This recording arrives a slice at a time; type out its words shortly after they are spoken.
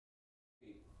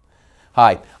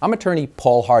Hi, I'm attorney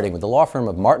Paul Harding with the law firm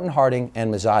of Martin Harding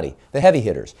and Mazzotti, the heavy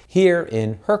hitters, here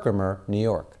in Herkimer, New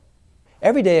York.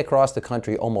 Every day across the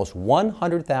country, almost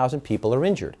 100,000 people are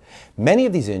injured. Many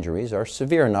of these injuries are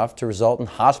severe enough to result in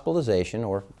hospitalization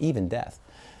or even death.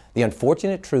 The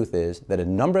unfortunate truth is that a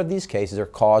number of these cases are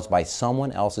caused by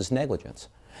someone else's negligence.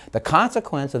 The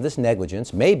consequence of this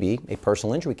negligence may be a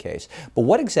personal injury case, but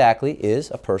what exactly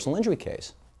is a personal injury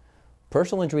case?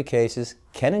 Personal injury cases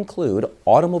can include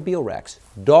automobile wrecks,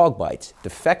 dog bites,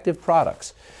 defective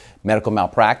products, medical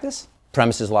malpractice,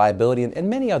 premises liability, and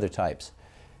many other types.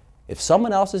 If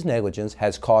someone else's negligence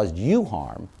has caused you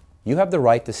harm, you have the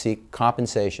right to seek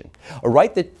compensation, a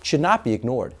right that should not be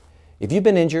ignored. If you've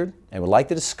been injured and would like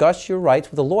to discuss your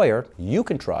rights with a lawyer you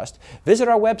can trust, visit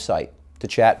our website to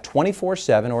chat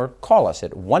 24/7 or call us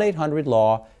at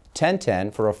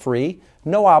 1-800-LAW-1010 for a free,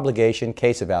 no-obligation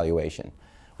case evaluation.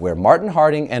 We're Martin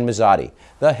Harding and Mazzotti,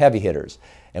 the heavy hitters,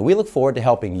 and we look forward to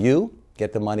helping you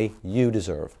get the money you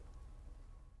deserve.